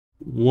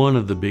One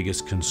of the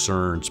biggest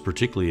concerns,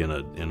 particularly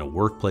in a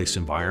workplace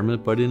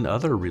environment, but in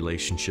other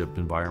relationship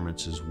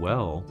environments as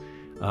well,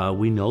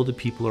 we know that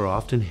people are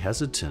often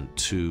hesitant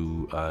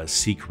to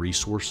seek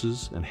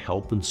resources and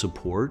help and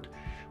support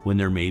when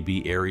there may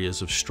be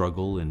areas of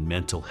struggle in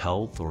mental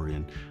health or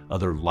in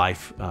other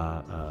life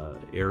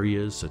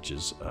areas such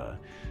as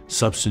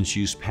substance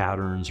use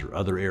patterns or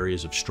other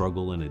areas of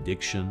struggle and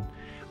addiction.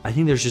 I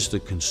think there's just a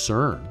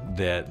concern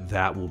that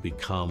that will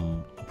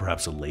become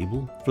perhaps a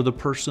label for the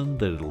person,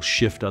 that it'll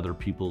shift other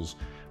people's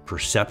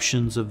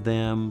perceptions of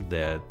them,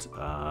 that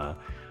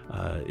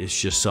it's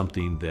just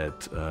something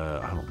that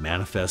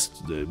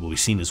manifest, will be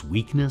seen as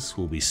weakness,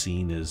 will be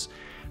seen as,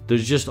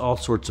 there's just all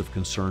sorts of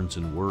concerns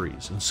and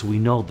worries. And so we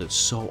know that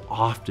so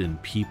often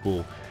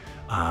people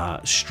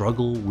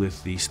struggle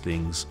with these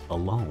things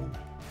alone.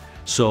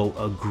 So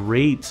a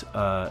great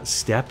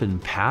step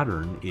and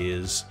pattern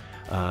is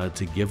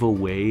to give a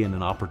way and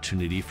an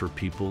opportunity for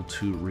people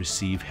to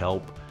receive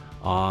help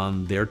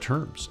on their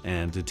terms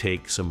and to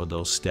take some of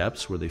those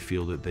steps where they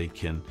feel that they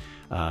can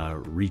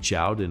reach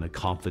out in a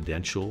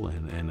confidential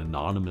and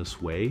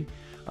anonymous way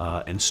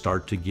and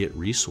start to get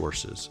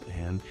resources.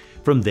 And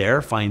from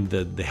there, find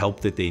the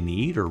help that they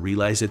need or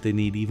realize that they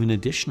need even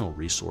additional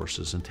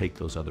resources and take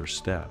those other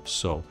steps.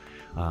 So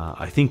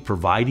I think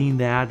providing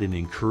that and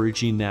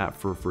encouraging that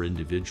for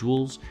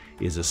individuals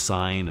is a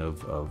sign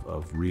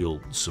of real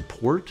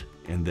support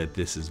and that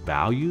this is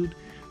valued,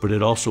 but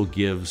it also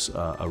gives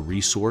a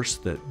resource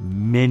that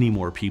many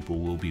more people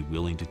will be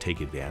willing to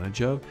take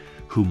advantage of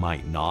who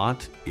might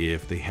not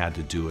if they had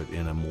to do it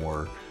in a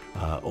more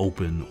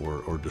open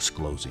or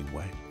disclosing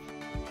way.